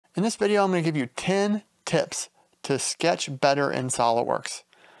In this video, I'm going to give you 10 tips to sketch better in SolidWorks.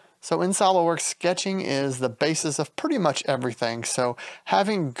 So in SolidWorks, sketching is the basis of pretty much everything. So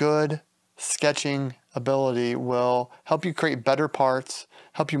having good sketching ability will help you create better parts,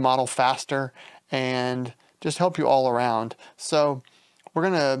 help you model faster, and just help you all around. So we're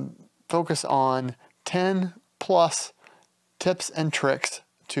going to focus on 10 plus tips and tricks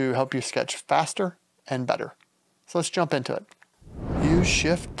to help you sketch faster and better. So let's jump into it. Use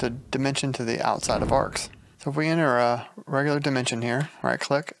shift to dimension to the outside of arcs. So if we enter a regular dimension here, right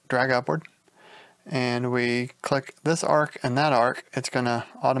click, drag upward, and we click this arc and that arc, it's going to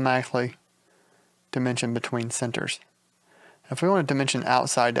automatically dimension between centers. If we want to dimension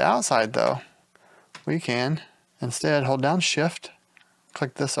outside to outside though, we can instead hold down shift,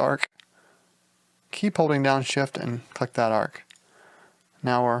 click this arc, keep holding down shift and click that arc.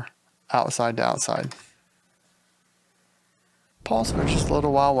 Now we're outside to outside. Pause for just a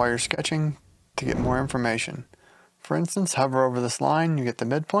little while you're sketching to get more information. For instance, hover over this line, you get the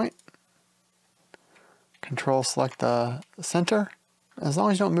midpoint. Control select the center. As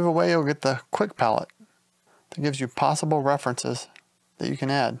long as you don't move away, you'll get the quick palette that gives you possible references that you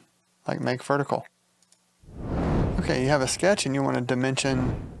can add, like make vertical. Okay, you have a sketch and you want to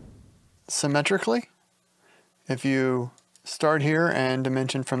dimension symmetrically. If you start here and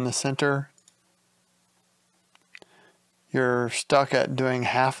dimension from the center, you're stuck at doing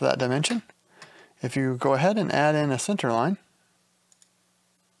half of that dimension. If you go ahead and add in a center line,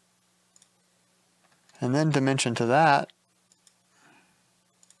 and then dimension to that,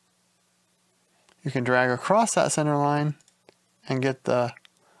 you can drag across that center line and get the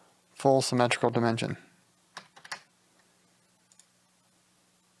full symmetrical dimension.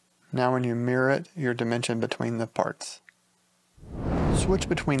 Now when you mirror it, your dimension between the parts. Switch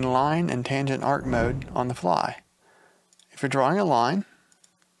between line and tangent arc mode on the fly. If you're drawing a line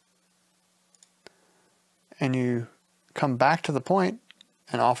and you come back to the point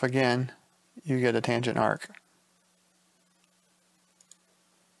and off again, you get a tangent arc.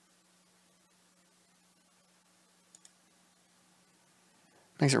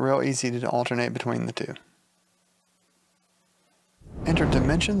 Makes it real easy to alternate between the two. Enter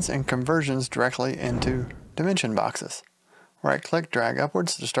dimensions and conversions directly into dimension boxes. Right click, drag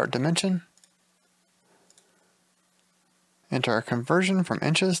upwards to start dimension. Enter a conversion from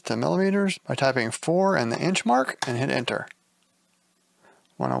inches to millimeters by typing 4 and the inch mark and hit enter.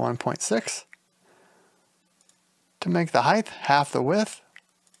 101.6. To make the height half the width,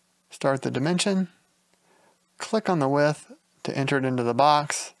 start the dimension, click on the width to enter it into the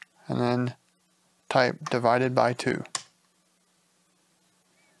box, and then type divided by 2.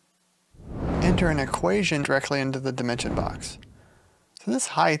 Enter an equation directly into the dimension box. So this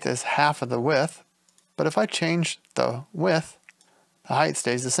height is half of the width, but if I change the width, the height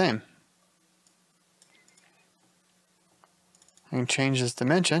stays the same. I can change this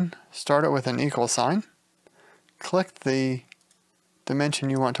dimension, start it with an equal sign, click the dimension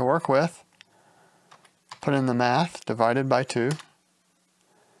you want to work with, put in the math, divided by 2,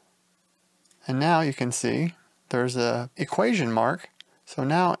 and now you can see there's an equation mark. So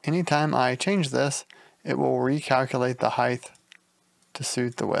now anytime I change this, it will recalculate the height to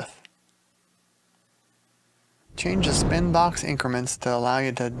suit the width. Change the spin box increments to allow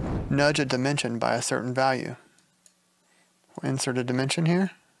you to nudge a dimension by a certain value. We'll insert a dimension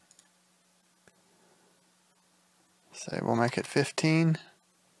here. Say we'll make it 15.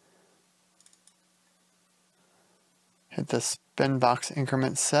 Hit the spin box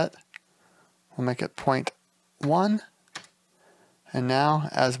increment set. We'll make it 0.1. And now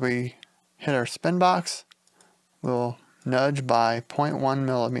as we hit our spin box, we'll nudge by 0.1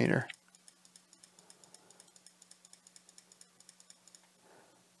 millimeter.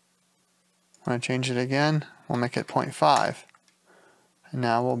 When I change it again, we'll make it 0.5. And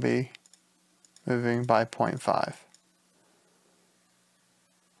now we'll be moving by 0.5.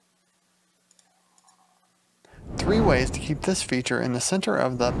 Three ways to keep this feature in the center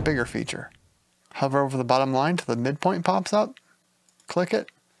of the bigger feature. Hover over the bottom line till the midpoint pops up, click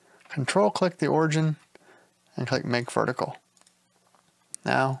it, control click the origin, and click make vertical.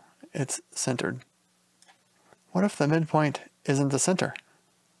 Now it's centered. What if the midpoint isn't the center?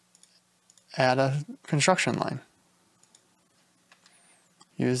 Add a construction line.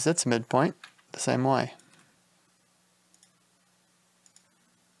 Use its midpoint the same way.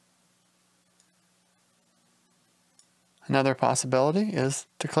 Another possibility is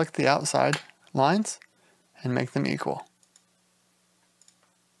to click the outside lines and make them equal.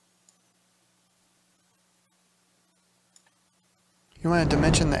 You want to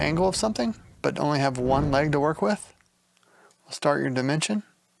dimension the angle of something, but only have one leg to work with? We'll start your dimension,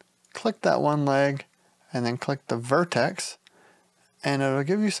 click that one leg and then click the vertex, and it'll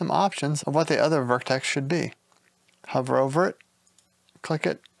give you some options of what the other vertex should be. Hover over it, click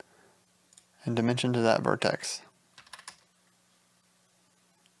it, and dimension to that vertex.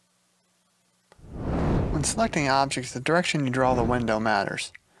 When selecting objects, the direction you draw the window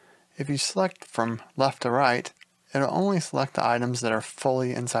matters. If you select from left to right, it'll only select the items that are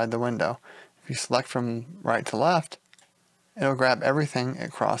fully inside the window. If you select from right to left, it'll grab everything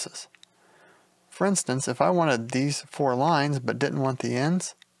it crosses. For instance, if I wanted these 4 lines but didn't want the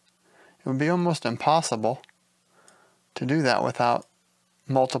ends, it would be almost impossible to do that without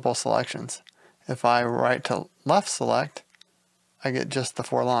multiple selections. If I right to left select, I get just the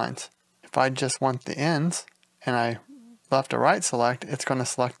 4 lines. If I just want the ends and I left to right select, it's going to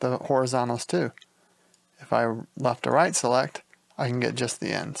select the horizontals too. If I left to right select, I can get just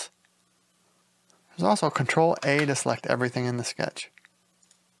the ends. There's also Control A to select everything in the sketch.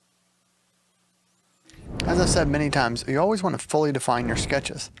 As I've said many times, you always want to fully define your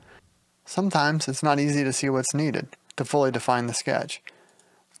sketches. Sometimes it's not easy to see what's needed to fully define the sketch.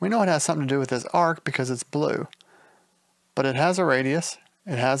 We know it has something to do with this arc because it's blue, but it has a radius,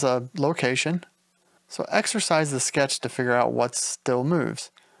 it has a location, so exercise the sketch to figure out what still moves.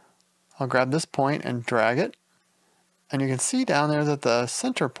 I'll grab this point and drag it, and you can see down there that the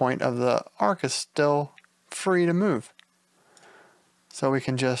center point of the arc is still free to move. So we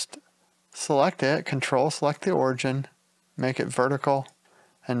can just select it, Control select the origin, make it vertical,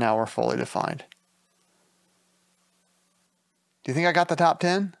 and now we're fully defined. Do you think I got the top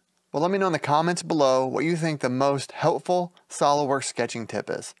 10? Well, let me know in the comments below what you think the most helpful SolidWorks sketching tip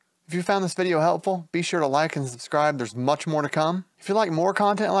is. If you found this video helpful, be sure to like and subscribe. There's much more to come. If you like more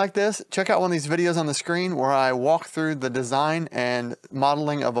content like this, check out one of these videos on the screen where I walk through the design and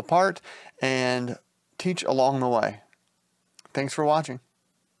modeling of a part and teach along the way. Thanks for watching.